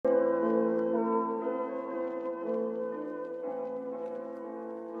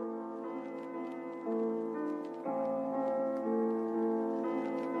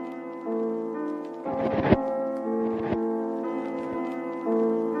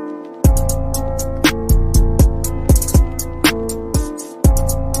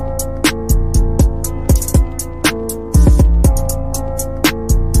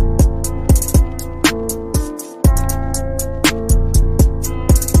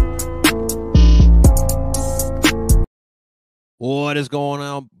What is going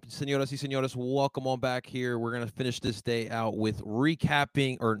on, senoras y senores? Welcome on back here. We're going to finish this day out with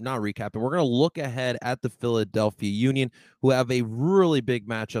recapping, or not recapping. We're going to look ahead at the Philadelphia Union, who have a really big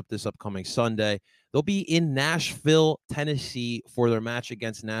matchup this upcoming Sunday. They'll be in Nashville, Tennessee for their match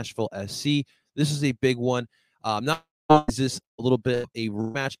against Nashville SC. This is a big one. Not only is this a little bit of a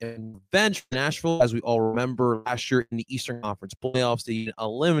rematch and revenge for Nashville, as we all remember last year in the Eastern Conference playoffs, they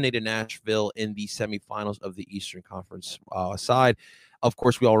eliminated Nashville in the semifinals of the Eastern Conference side. Of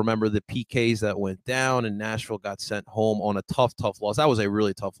course, we all remember the PKs that went down, and Nashville got sent home on a tough loss. That was a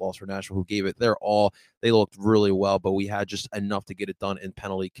really tough loss for Nashville, who gave it their all. They looked really well, but we had just enough to get it done in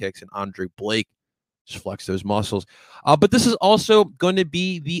penalty kicks, and Andre Blake just flex those muscles. But this is also going to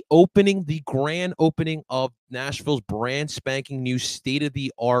be the grand opening of Nashville's brand spanking new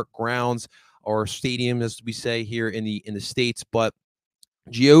state-of-the-art grounds, or stadium, as we say here in the States. But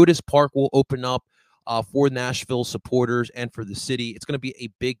Geodis Park will open up for Nashville supporters and for the city. It's going to be a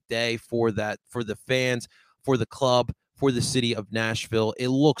big day for the fans, for the club, for the city of Nashville. It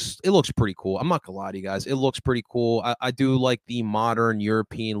looks pretty cool. I'm not gonna lie to you guys. It looks pretty cool. I do like the modern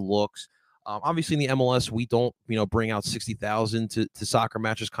European looks. Obviously, in the MLS, we don't, bring out 60,000 to soccer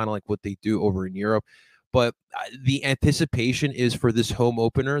matches, kind of like what they do over in Europe. But the anticipation is for this home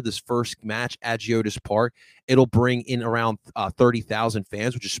opener, this first match at Geodis Park. It'll bring in around 30,000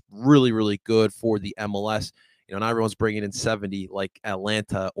 fans, which is really, really good for the MLS. Not everyone's bringing in 70 like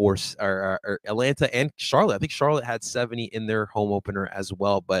Atlanta or Atlanta and Charlotte. I think Charlotte had 70 in their home opener as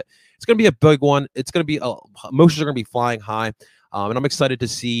well. But it's going to be a big one. It's going to be emotions are going to be flying high. And I'm excited to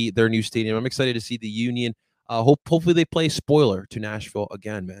see their new stadium. I'm excited to see the Union. Hopefully they play spoiler to Nashville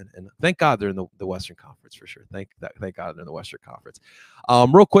again, man. And thank God they're in the Western Conference for sure. Thank God they're in the Western Conference.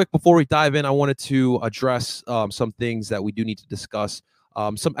 Real quick before we dive in, I wanted to address some things that we do need to discuss.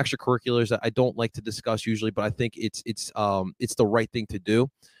 Some extracurriculars that I don't like to discuss usually, but I think it's the right thing to do.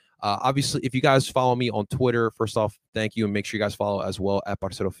 Obviously, if you guys follow me on Twitter, first off, thank you, and make sure you guys follow as well at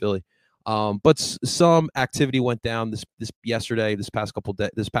Barcelo Philly. But some activity went down this past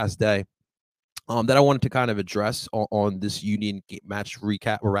day, that I wanted to kind of address on this Union match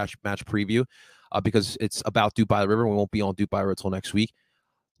recap or match preview, because it's about Duke by the River. We won't be on Duke by the River until next week.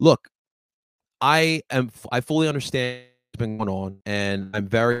 Look, I fully understand what's been going on, and I'm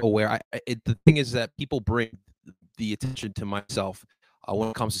very aware. The thing is that people bring the attention to myself when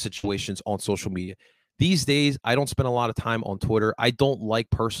it comes to situations on social media. These days, I don't spend a lot of time on Twitter. I don't like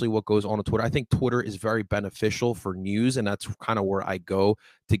personally what goes on Twitter. I think Twitter is very beneficial for news, and that's kind of where I go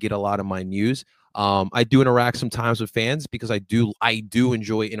to get a lot of my news. I do interact sometimes with fans because I do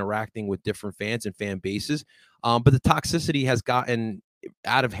enjoy interacting with different fans and fan bases. But the toxicity has gotten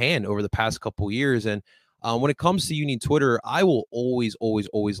out of hand over the past couple of years, and when it comes to Union Twitter, I will always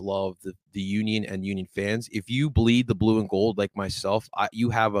love the Union and Union fans. If you bleed the blue and gold like myself,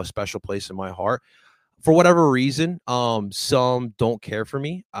 you have a special place in my heart. For whatever reason, some don't care for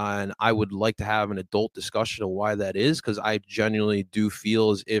me, and I would like to have an adult discussion of why that is, because I genuinely do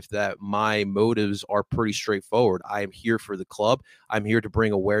feel as if that my motives are pretty straightforward. I am here for the club. I'm here to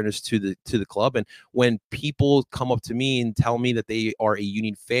bring awareness to the club, and when people come up to me and tell me that they are a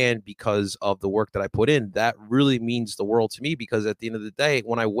Union fan because of the work that I put in, that really means the world to me, because at the end of the day,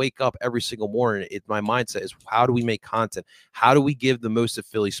 when I wake up every single morning, my mindset is, how do we make content? How do we give the most of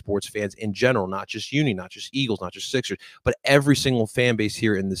Philly sports fans in general, not just Union, not just Eagles, not just Sixers, but every single fan base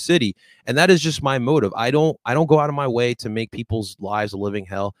here in the city? And that is just my motive. I don't go out of my way to make people's lives a living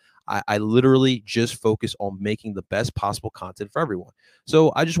hell. I literally just focus on making the best possible content for everyone.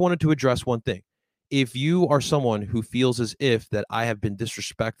 So I just wanted to address one thing. If you are someone who feels as if that I have been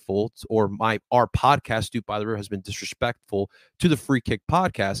disrespectful, or our podcast, Duke by the River, has been disrespectful to the Free Kick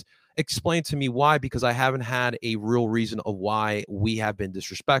podcast, explain to me why, because I haven't had a real reason of why we have been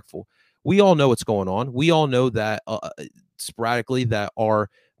disrespectful. We all know what's going on. We all know that sporadically that our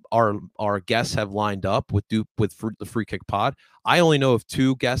guests have lined up with the Free Kick Pod. I only know of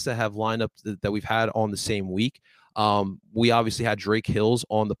two guests that have lined up that we've had on the same week. We obviously had Drake Hills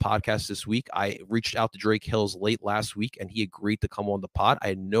on the podcast this week. I reached out to Drake Hills late last week, and he agreed to come on the pod. I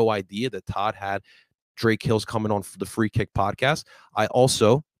had no idea that Todd had Drake Hills coming on for the Free Kick podcast. I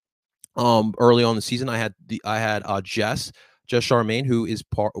also, early on in the season, I had Jess Charmaine, who is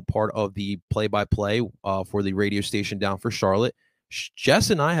part of the play-by-play for the radio station down for Charlotte. Jess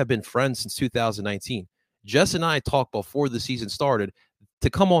and I have been friends since 2019. Jess and I talked before the season started to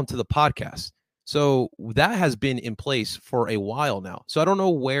come on to the podcast. So that has been in place for a while now. So I don't know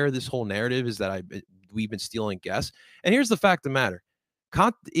where this whole narrative is that we've been stealing guests. And here's the fact of the matter.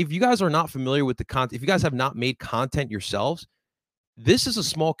 If you guys are not familiar with the content, if you guys have not made content yourselves, this is a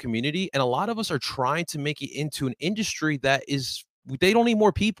small community, and a lot of us are trying to make it into an industry that is, they don't need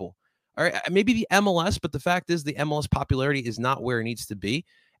more people. All right, maybe the MLS, but the fact is the MLS popularity is not where it needs to be.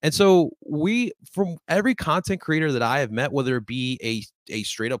 And so from every content creator that I have met, whether it be a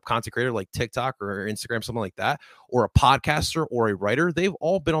straight up content creator like TikTok or Instagram, something like that, or a podcaster or a writer, they've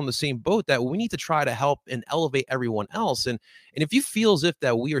all been on the same boat that we need to try to help and elevate everyone else. And if you feel as if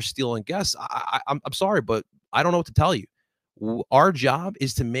that we are stealing guests, I'm sorry, but I don't know what to tell you. Our job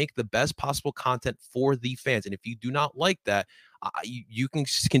is to make the best possible content for the fans. And if you do not like that, you can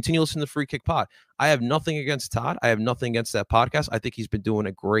continue listening to Free Kick Pod. I have nothing against Todd. I have nothing against that podcast. I think he's been doing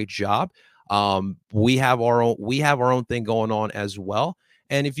a great job. We have our own thing going on as well.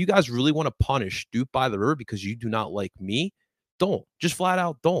 And if you guys really want to punish Duke by the River because you do not like me, don't. Just flat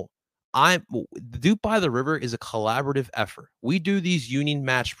out don't. Duke by the River is a collaborative effort. We do these Union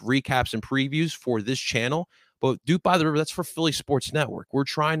match recaps and previews for this channel, but Duke by the River, that's for Philly Sports Network. We're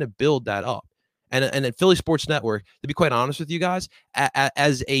trying to build that up. And at Philly Sports Network, to be quite honest with you guys,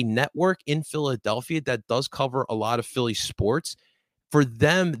 as a network in Philadelphia that does cover a lot of Philly sports, for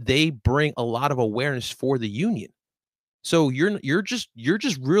them, they bring a lot of awareness for the Union. So you're just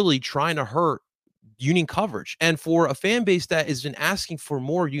really trying to hurt Union coverage. And for a fan base that has been asking for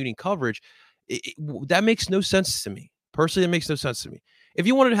more Union coverage, that makes no sense to me. Personally, it makes no sense to me. If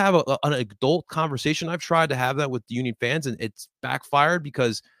you wanted to have an adult conversation, I've tried to have that with Union fans, and it's backfired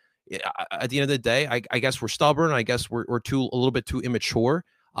because at the end of the day, I guess we're stubborn. I guess we're a little bit too immature.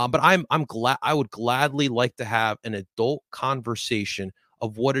 But I'm glad. I would gladly like to have an adult conversation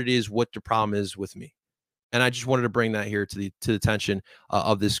of what it is, what the problem is with me. And I just wanted to bring that here to the attention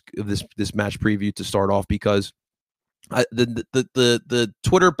of this match preview to start off, because the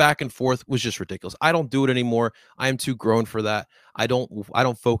Twitter back and forth was just ridiculous. I don't do it anymore. I am too grown for that. I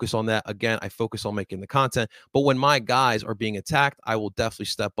don't focus on that. Again, I focus on making the content. But when my guys are being attacked, I will definitely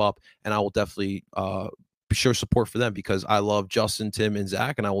step up, and I will definitely show support for them, because I love Justin, Tim, and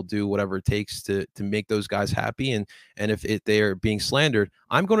Zach, and I will do whatever it takes to make those guys happy. And if they are being slandered,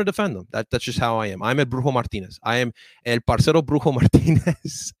 I'm going to defend them. That's just how I am. I'm El Brujo Martinez. I am El Parcero Brujo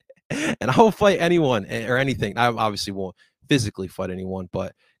Martinez. And I will fight anyone or anything. I obviously won't physically fight anyone,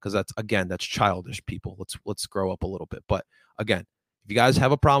 but because that's childish, people. Let's grow up a little bit. But again, if you guys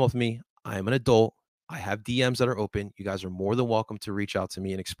have a problem with me, I am an adult. I have DMs that are open. You guys are more than welcome to reach out to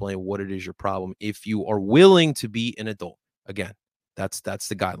me and explain what it is your problem, if you are willing to be an adult. Again, that's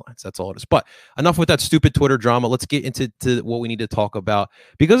the guidelines. That's all it is. But enough with that stupid Twitter drama. Let's get into what we need to talk about,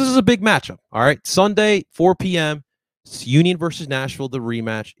 because this is a big matchup. All right, Sunday, 4 p.m. It's Union versus Nashville, the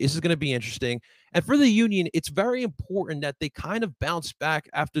rematch. This is going to be interesting. And for the Union, it's very important that they kind of bounce back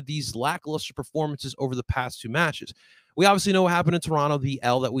after these lackluster performances over the past two matches. We obviously know what happened in Toronto, the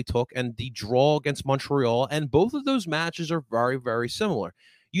L that we took, and the draw against Montreal. And both of those matches are very, very similar.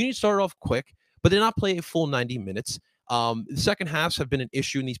 Union started off quick, but did not play a full 90 minutes. The second halves have been an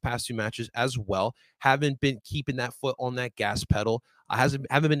issue in these past two matches as well. Haven't been keeping that foot on that gas pedal.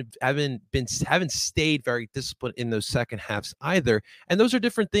 Haven't stayed very disciplined in those second halves either. And those are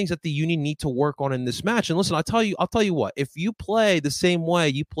different things that the Union need to work on in this match. And listen, I'll tell you what, if you play the same way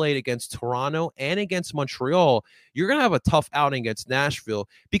you played against Toronto and against Montreal, you're going to have a tough outing against Nashville,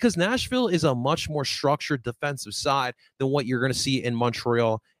 because Nashville is a much more structured defensive side than what you're going to see in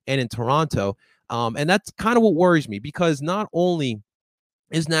Montreal and in Toronto. And that's kind of what worries me, because not only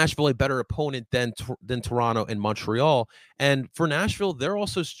is Nashville a better opponent than Toronto and Montreal, and for Nashville, they're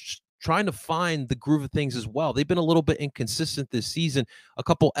also trying to find the groove of things as well. They've been a little bit inconsistent this season, a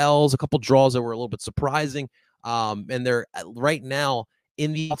couple L's, a couple draws that were a little bit surprising, and they're right now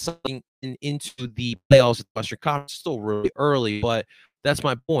in the outside into the playoffs at the Western Conference. Still really early, but that's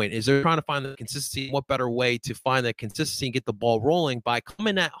my point, is they're trying to find the consistency. What better way to find that consistency and get the ball rolling by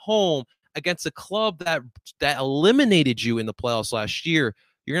coming at home against a club that eliminated you in the playoffs last year?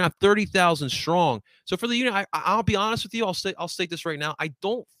 You're gonna have 30,000 strong. So for the Union, I'll be honest with you. I'll state this right now. I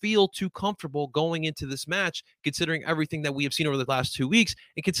don't feel too comfortable going into this match, considering everything that we have seen over the last 2 weeks,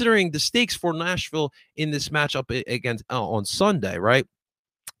 and considering the stakes for Nashville in this matchup against on Sunday, right?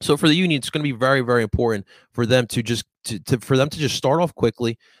 So for the Union, it's going to be very, very important for them to just start off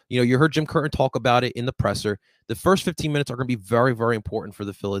quickly. You know, you heard Jim Curtin talk about it in the presser. The first 15 minutes are going to be very, very important for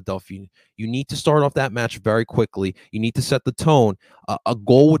the Philadelphia Union. You need to start off that match very quickly. You need to set the tone. A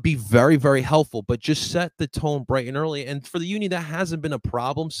goal would be very, very helpful, but just set the tone bright and early. And for the Union, that hasn't been a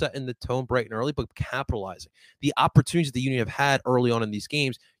problem, setting the tone bright and early, but capitalizing. The opportunities the Union have had early on in these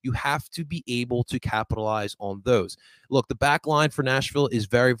games, you have to be able to capitalize on those. Look, the back line for Nashville is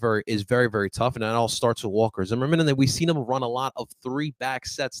very, very tough, and that all starts with Walker Zimmerman. And then we've seen him run a lot of 3 back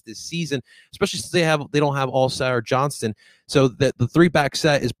sets performance this season, especially since they don't have All-Star Johnston. So that the 3-back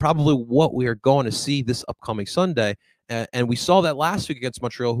set is probably what we are going to see this upcoming Sunday. And we saw that last week against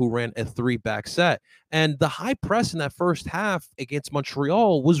Montreal, who ran a 3-back set. And the high press in that first half against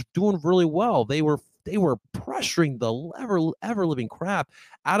Montreal was doing really well. They were pressuring the ever living crap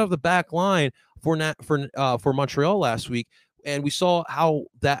out of the back line for Montreal last week. And we saw how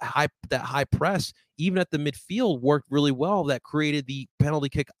that high press, even at the midfield, worked really well. That created the penalty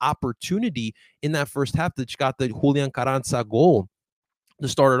kick opportunity in that first half that got the Julian Carranza goal to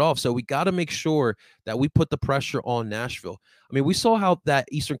start it off. So we got to make sure that we put the pressure on Nashville. I mean, we saw how that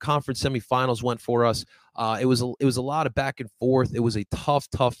Eastern Conference semifinals went for us. It was a lot of back and forth. It was a tough,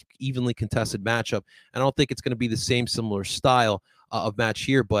 evenly contested matchup. I don't think it's going to be the similar style of match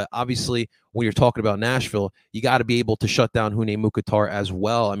here. But obviously, when you're talking about Nashville, you got to be able to shut down Hune Mukhtar as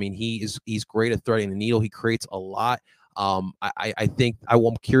well. I mean, he's great at threading the needle. He creates a lot. I think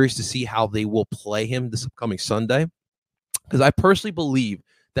I'm curious to see how they will play him this upcoming Sunday. Because I personally believe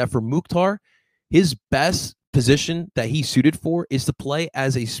that for Mukhtar, his best position that he's suited for is to play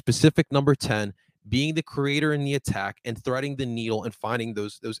as a specific number 10, being the creator in the attack and threading the needle and finding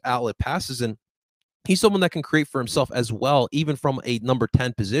those outlet passes. And he's someone that can create for himself as well, even from a number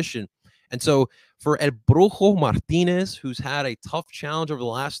 10 position. And so for El Brujo Martinez, who's had a tough challenge over the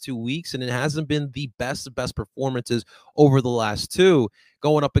last 2 weeks, and it hasn't been the best performances over the last two,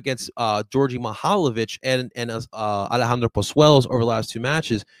 going up against Georgi Mihailovic and Alejandro Pozuelos over the last two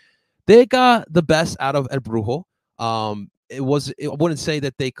matches, they got the best out of El Brujo. I wouldn't say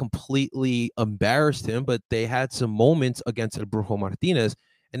that they completely embarrassed him, but they had some moments against El Brujo Martinez.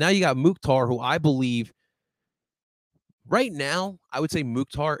 And now you got Mukhtar, who I believe right now, I would say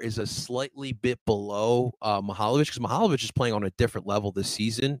Mukhtar is a slightly bit below Mihailovic, because Mihailovic is playing on a different level this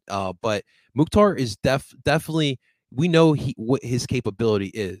season. But Mukhtar is definitely, we know what his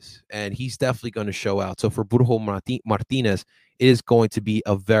capability is, and he's definitely going to show out. So for Brujo Martinez, it is going to be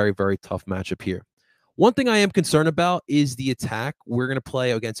a very, very tough matchup here. One thing I am concerned about is the attack. We're going to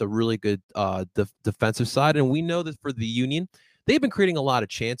play against a really good defensive side, and we know that for the Union, they've been creating a lot of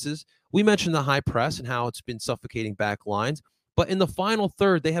chances. We mentioned the high press and how it's been suffocating back lines, but in the final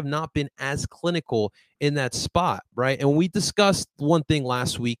third, they have not been as clinical in that spot, right? And we discussed one thing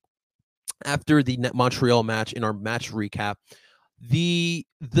last week after the Montreal match in our match recap, the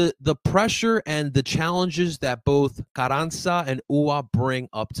pressure and the challenges that both Carranza and Uhre bring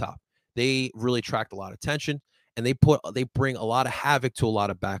up top. They really attract a lot of attention, and they bring a lot of havoc to a lot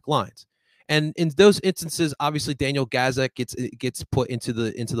of back lines. And in those instances, obviously Daniel Gazek gets put into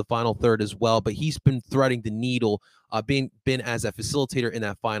the final third as well, but he's been threading the needle, been as a facilitator in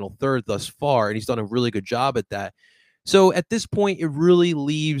that final third thus far, and he's done a really good job at that. So at this point, it really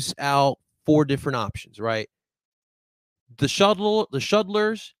leaves out 4 different options, right? The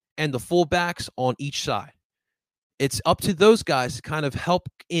shuttlers and the fullbacks on each side. It's up to those guys to kind of help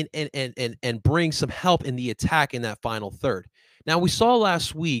in and bring some help in the attack in that final third. Now, we saw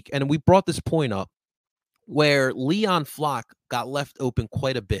last week, and we brought this point up, where Leon Flach got left open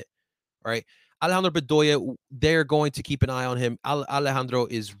quite a bit, right? Alejandro Bedoya, they're going to keep an eye on him. Alejandro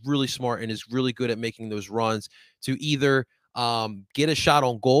is really smart and is really good at making those runs to either get a shot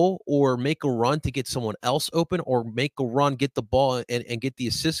on goal or make a run to get someone else open, or make a run, get the ball, and get the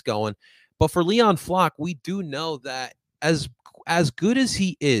assist going. But for Leon Flach, we do know that as good as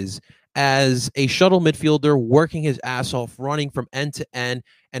he is as a shuttle midfielder, working his ass off, running from end to end,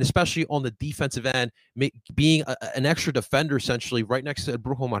 and especially on the defensive end, being an extra defender essentially right next to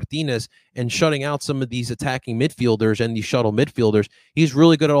Brujo Martinez and shutting out some of these attacking midfielders and these shuttle midfielders, he's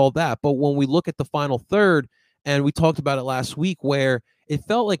really good at all that. But when we look at the final third, and we talked about it last week, where it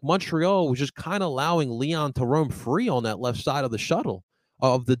felt like Montreal was just kind of allowing Leon to roam free on that left side of the shuttle,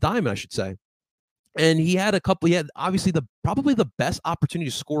 of the diamond, I should say. And he had obviously probably the best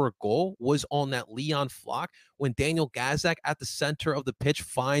opportunity to score a goal was on that Leon Flach, when Daniel Gazek at the center of the pitch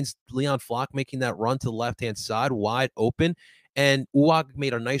finds Leon Flach making that run to the left-hand side wide open. And Uhre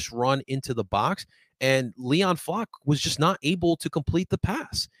made a nice run into the box, and Leon Flach was just not able to complete the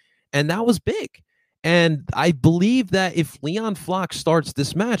pass. And that was big. And I believe that if Leon Flach starts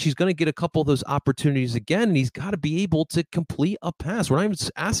this match, he's going to get a couple of those opportunities again, and he's got to be able to complete a pass. We're not even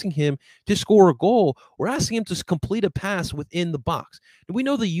asking him to score a goal. We're asking him to complete a pass within the box. And we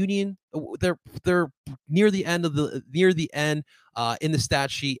know the Union, they're near the end in the stat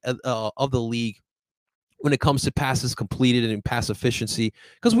sheet of the league when it comes to passes completed and pass efficiency,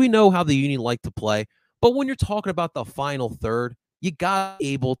 because we know how the Union like to play. But when you're talking about the final third, you got to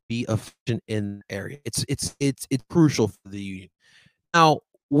be able to be efficient in the area. It's crucial for the Union. Now,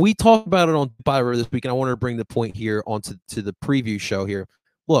 we talked about it on Byra this week, and I wanted to bring the point here onto the preview show here.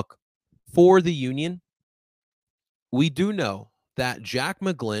 look, for the Union, we do know that Jack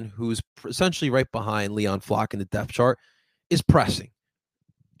McGlynn, who's essentially right behind Leon Flock in the depth chart, is pressing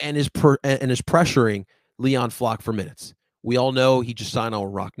and is pressuring Leon Flock for minutes. We all know he just signed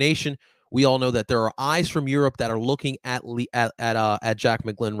on Rock Nation. We all know that there are eyes from Europe that are looking at Jack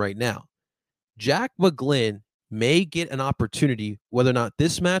McGlynn right now. Jack McGlynn may get an opportunity, whether or not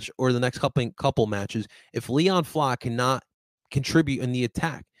this match or the next couple matches, if Leon Flock cannot contribute in the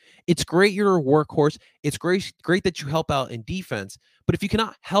attack. It's great you're a workhorse. It's great that you help out in defense. But if you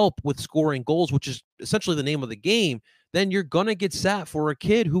cannot help with scoring goals, which is essentially the name of the game, then you're gonna get sat for a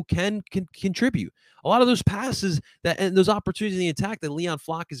kid who can contribute. A lot of those passes and those opportunities in the attack that Leon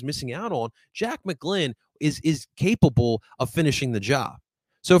Flock is missing out on, Jack McGlynn is capable of finishing the job.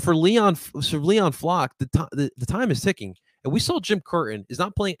 So for Leon Flock, the time is ticking. And we saw Jim Curtin is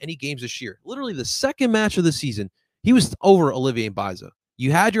not playing any games this year. Literally the second match of the season, he was over Olivier Mbaizo.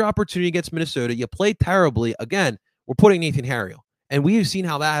 You had your opportunity against Minnesota. You played terribly. Again, we're putting Nathan Harriel. And we've seen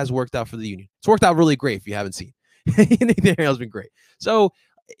how that has worked out for the Union. It's worked out really great if you haven't seen. Nathan Harriel's been great. So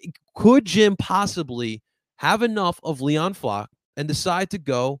could Jim possibly have enough of Leon Flock and decide to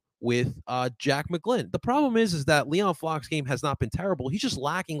go with Jack McGlynn? The problem is that Leon Flock's game has not been terrible. He's just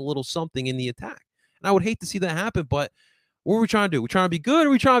lacking a little something in the attack. And I would hate to see that happen, but what are we trying to do? We're trying to be good or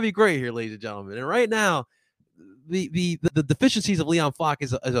are we trying to be great here, ladies and gentlemen? And right now, the deficiencies of Leon Flock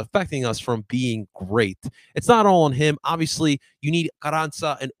is affecting us from being great. It's not all on him. Obviously, you need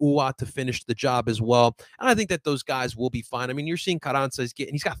Carranza and Uhre to finish the job as well. And I think that those guys will be fine. I mean, you're seeing Carranza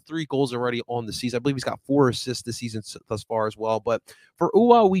he's got 3 goals already on the season. I believe he's got 4 assists this season thus far as well. But for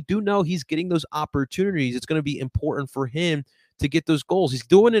Uhre, we do know he's getting those opportunities. It's going to be important for him to get those goals. He's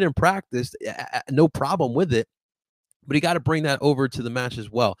doing it in practice, no problem with it. But he got to bring that over to the match as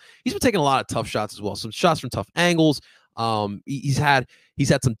well. He's been taking a lot of tough shots as well. Some shots from tough angles. He's had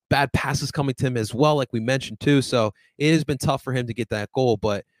some bad passes coming to him as well, like we mentioned too. So it has been tough for him to get that goal.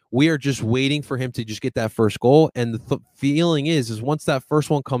 But we are just waiting for him to just get that first goal. And the feeling is once that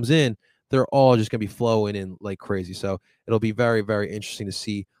first one comes in, they're all just gonna be flowing in like crazy. So it'll be very, very interesting to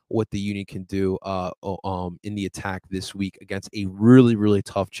see what the Union can do in the attack this week against a really, really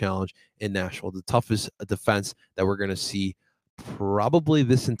tough challenge in Nashville. The toughest defense that we're going to see probably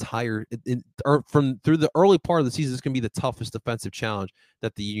this entire through the early part of the season is going to be the toughest defensive challenge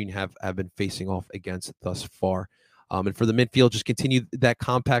that the Union have been facing off against thus far. And for the midfield, just continue that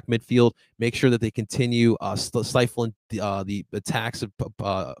compact midfield. Make sure that they continue stifling the attacks of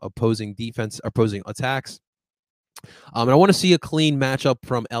opposing attacks. And I want to see a clean matchup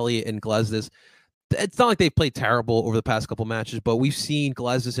from Elliott and Glesnes. It's not like they've played terrible over the past couple matches, but we've seen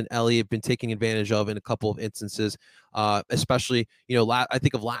Glesnes and Elliott been taking advantage of in a couple of instances, especially, I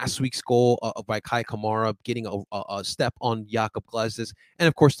think of last week's goal by Kai Kamara getting a step on Jakob Glesnes. And,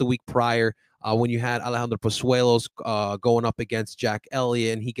 of course, the week prior, when you had Alejandro Pozuelos going up against Jack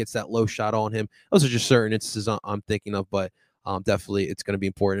Elliott and he gets that low shot on him. Those are just certain instances I'm thinking of, but definitely it's going to be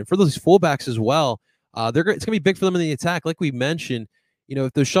important. And for those fullbacks as well, it's going to be big for them in the attack. Like we mentioned,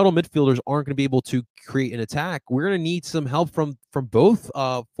 if those shuttle midfielders aren't going to be able to create an attack, we're going to need some help from both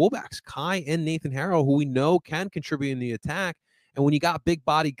fullbacks, Kai and Nathan Harriel, who we know can contribute in the attack. And when you got big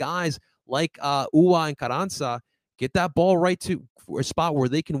body guys like Uhre and Carranza, get that ball right to a spot where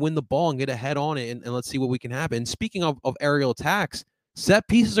they can win the ball and get a head on it, and let's see what we can happen. And speaking of aerial attacks, set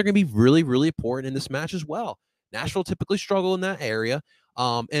pieces are going to be really, really important in this match as well. Nashville typically struggle in that area.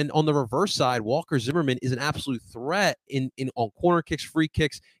 And on the reverse side, Walker Zimmerman is an absolute threat on corner kicks, free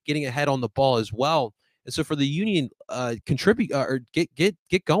kicks, getting ahead on the ball as well. And so for the Union, contribute or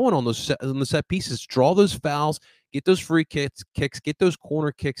get going on the set pieces, draw those fouls, get those free kicks, get those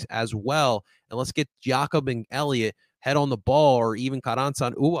corner kicks as well, and let's get Jakob and Elliott head on the ball, or even Carranza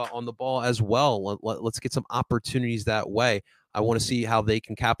and Uhre on the ball as well. Let's get some opportunities that way. I want to see how they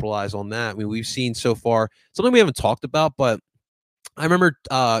can capitalize on that. I mean, we've seen so far something we haven't talked about, but I remember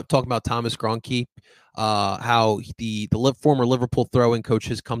talking about Thomas Gronke, how the former Liverpool throw-in coach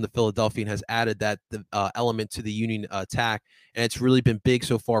has come to Philadelphia and has added that element to the Union attack, and it's really been big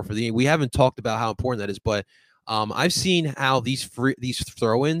so far for the Union. We haven't talked about how important that is, but I've seen how these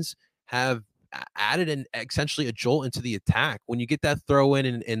throw-ins have added essentially a jolt into the attack. When you get that throw in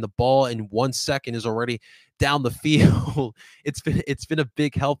and the ball in 1 second is already down the field, it's been a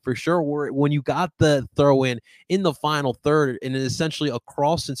big help for sure. When you got the throw in the final third and essentially a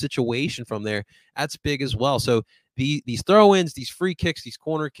crossing situation from there, that's big as well. So these throw-ins, these free kicks, these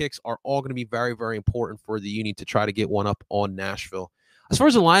corner kicks are all going to be very, very important for the Union to try to get one up on Nashville. As far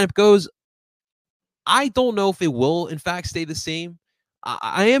as the lineup goes, I don't know if it will in fact stay the same.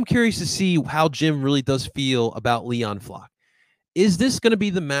 I am curious to see how Jim really does feel about Leon Flock. Is this going to be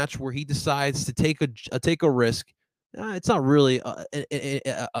the match where he decides to take a risk? It's not really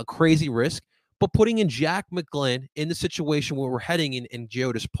a crazy risk, but putting in Jack McGlynn in the situation where we're heading in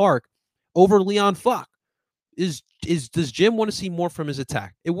Geodis Park over Leon Falk. Does Jim want to see more from his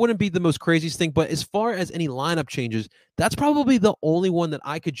attack? It wouldn't be the most craziest thing, but as far as any lineup changes, that's probably the only one that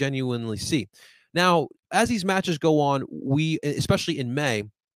I could genuinely see. Now, as these matches go on, especially in May,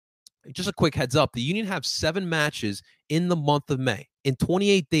 just a quick heads up, the Union have 7 matches in the month of May. In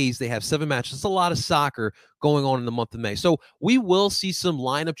 28 days, they have 7 matches. It's a lot of soccer going on in the month of May. So we will see some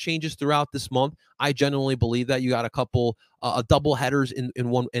lineup changes throughout this month. I genuinely believe that you got a couple double headers in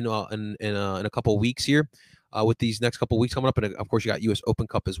a couple of weeks here with these next couple of weeks coming up. And of course, you got US Open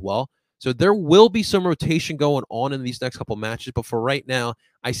Cup as well. So there will be some rotation going on in these next couple of matches. But for right now,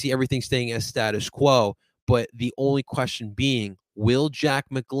 I see everything staying as status quo. But the only question being, will Jack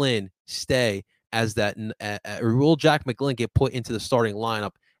McGlynn stay as that, or will Jack McGlynn get put into the starting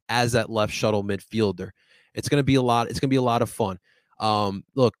lineup as that left shuttle midfielder? It's going to be a lot. It's going to be a lot of fun.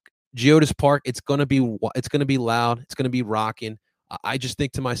 Look, Geodis Park. It's going to be loud. It's going to be rocking. I just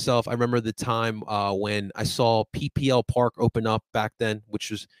think to myself, I remember the time when I saw PPL Park open up back then,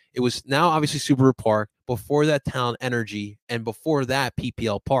 it was now obviously Subaru Park. Before that, Town Energy, and before that,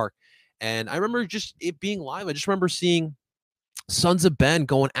 PPL Park. And I remember just it being live. I just remember seeing Sons of Ben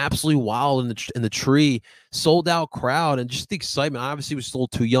going absolutely wild in the tree, sold out crowd, and just the excitement. I obviously was still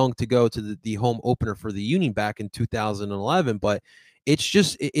too young to go to the home opener for the Union back in 2011, but it's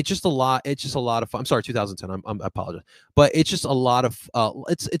just a lot. It's just a lot of fun. I'm sorry, 2010. I apologize, but it's just a lot of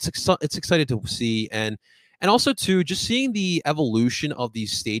it's excited to see, and also too just seeing the evolution of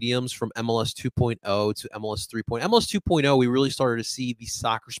these stadiums from MLS 2.0 to MLS 3.0. MLS 2.0, we really started to see these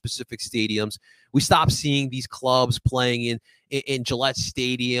soccer specific stadiums. We stopped seeing these clubs playing in Gillette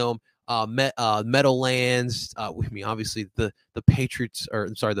Stadium, Meadowlands. I mean, obviously the Patriots,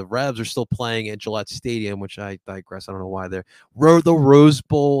 the Revs are still playing at Gillette Stadium, which I digress. I don't know why they're the Rose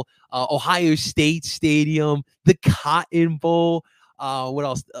Bowl, Ohio State Stadium, the Cotton Bowl. What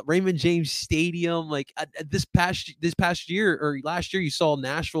else? Raymond James Stadium. Like this past year or last year, you saw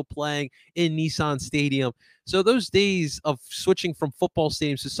Nashville playing in Nissan Stadium. So those days of switching from football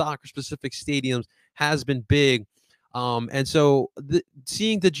stadiums to soccer-specific stadiums has been big. And so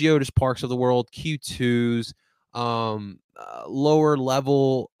seeing the Geodis Parks of the world, Q2s, lower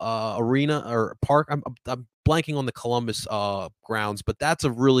level arena or park. I'm blanking on the Columbus grounds, but that's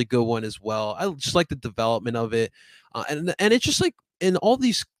a really good one as well. I just like the development of it, and it's just like in all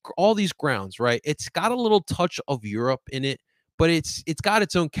these grounds, right? It's got a little touch of Europe in it, but it's got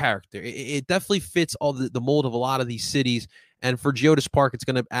its own character. It definitely fits all the mold of a lot of these cities. And for Geodis Park, it's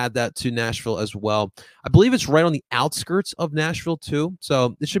going to add that to Nashville as well. I believe it's right on the outskirts of Nashville too,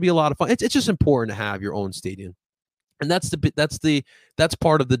 so it should be a lot of fun. It's just important to have your own stadium. And that's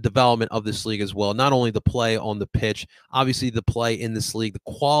part of the development of this league as well. Not only the play on the pitch, obviously the play in this league, the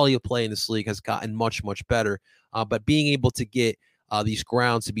quality of play in this league has gotten much, much better. But being able to get these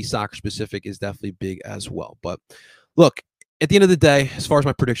grounds to be soccer specific is definitely big as well. But look, at the end of the day, as far as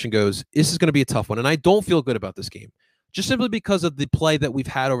my prediction goes, this is going to be a tough one. And I don't feel good about this game, just simply because of the play that we've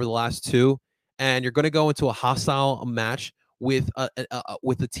had over the last 2. And you're going to go into a hostile match with a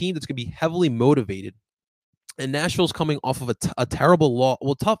team that's going to be heavily motivated. And Nashville's coming off of a terrible loss.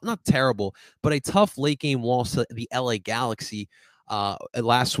 Well, not terrible, but a tough late game loss to the LA Galaxy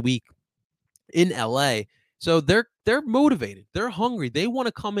last week in LA. So they're motivated. They're hungry. They want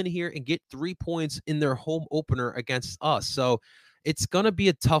to come in here and get 3 points in their home opener against us. So it's going to be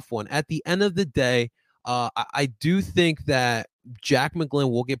a tough one. At the end of the day, I do think that Jack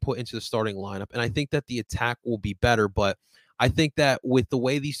McGlynn will get put into the starting lineup, and I think that the attack will be better. But I think that with the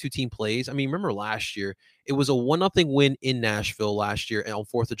way these two teams plays, I mean, remember last year, it was a 1-0 win in Nashville last year on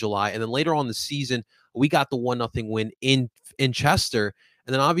 4th of July. And then later on the season, we got the 1-0 win in Chester.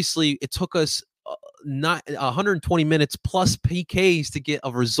 And then obviously it took us not 120 minutes plus PKs to get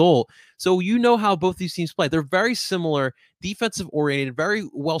a result. So you know how both these teams play. They're very similar, defensive oriented, very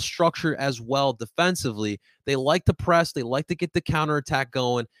well structured as well defensively. They like to press, they like to get the counterattack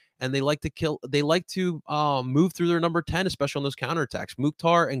going, and they like to move through their number 10, especially on those counterattacks.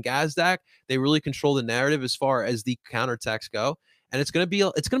 Mukhtar and Gazdak, they really control the narrative as far as the counterattacks go. And it's going to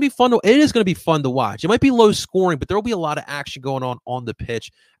be fun. It is going to be fun to watch. It might be low scoring, but there will be a lot of action going on the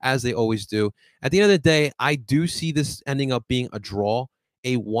pitch, as they always do. At the end of the day, I do see this ending up being a draw,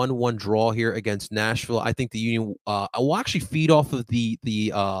 a 1-1 draw here against Nashville. I think the Union will actually feed off of the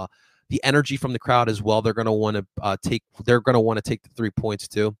energy from the crowd as well. They're going to want to take the 3 points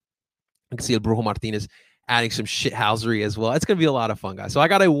too. I can see Brujo Martinez adding some shithousery as well. It's going to be a lot of fun, guys. So I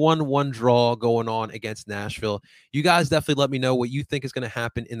got a 1-1 draw going on against Nashville. You guys definitely let me know what you think is going to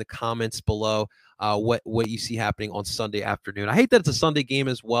happen in the comments below, what you see happening on Sunday afternoon. I hate that it's a Sunday game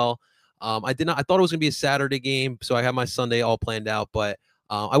as well. I thought it was going to be a Saturday game, so I have my Sunday all planned out, but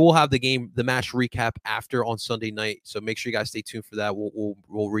I will have the match recap after on Sunday night. So make sure you guys stay tuned for that. We'll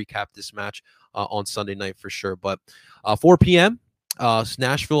recap this match on Sunday night for sure. But 4 p.m.,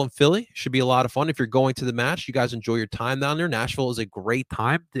 Nashville and Philly should be a lot of fun. If you're going to the match, you guys enjoy your time down there. Nashville is a great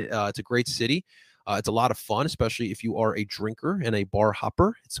time. It's a great city. It's a lot of fun, especially if you are a drinker and a bar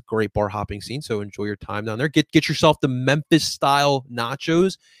hopper. It's a great bar hopping scene, so enjoy your time down there. Get yourself the Memphis style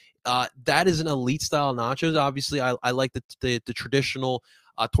nachos. That is an elite style nachos. Obviously, I like the traditional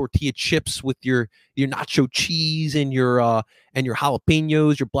tortilla chips with your nacho cheese and your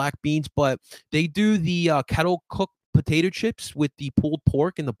jalapenos, your black beans. But they do the kettle cooked potato chips with the pulled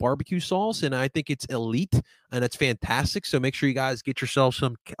pork and the barbecue sauce, and I think it's elite and it's fantastic. So make sure you guys get yourself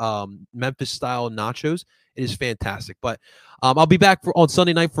some Memphis style nachos. It is fantastic. But I'll be back on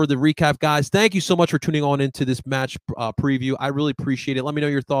Sunday night for the recap, guys. Thank you so much for tuning on into this match preview. I really appreciate it. Let me know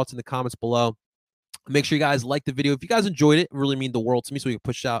your thoughts in the comments below. Make sure you guys like the video. If you guys enjoyed it, it really mean the world to me, so we can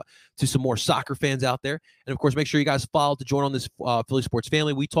push out to some more soccer fans out there. And, of course, make sure you guys follow to join on this Philly sports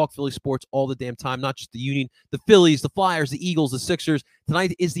family. We talk Philly sports all the damn time, not just the Union, the Phillies, the Flyers, the Eagles, the Sixers.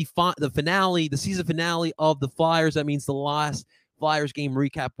 Tonight is the finale, the season finale of the Flyers. That means the last Flyers game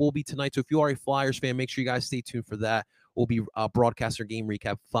recap will be tonight. So if you are a Flyers fan, make sure you guys stay tuned for that. We'll be broadcasting our game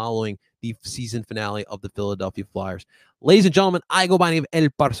recap following the season finale of the Philadelphia Flyers. Ladies and gentlemen, I go by the name of El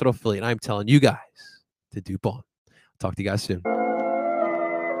Parcero Philly, and I'm telling you guys to do bon. Talk to you guys soon.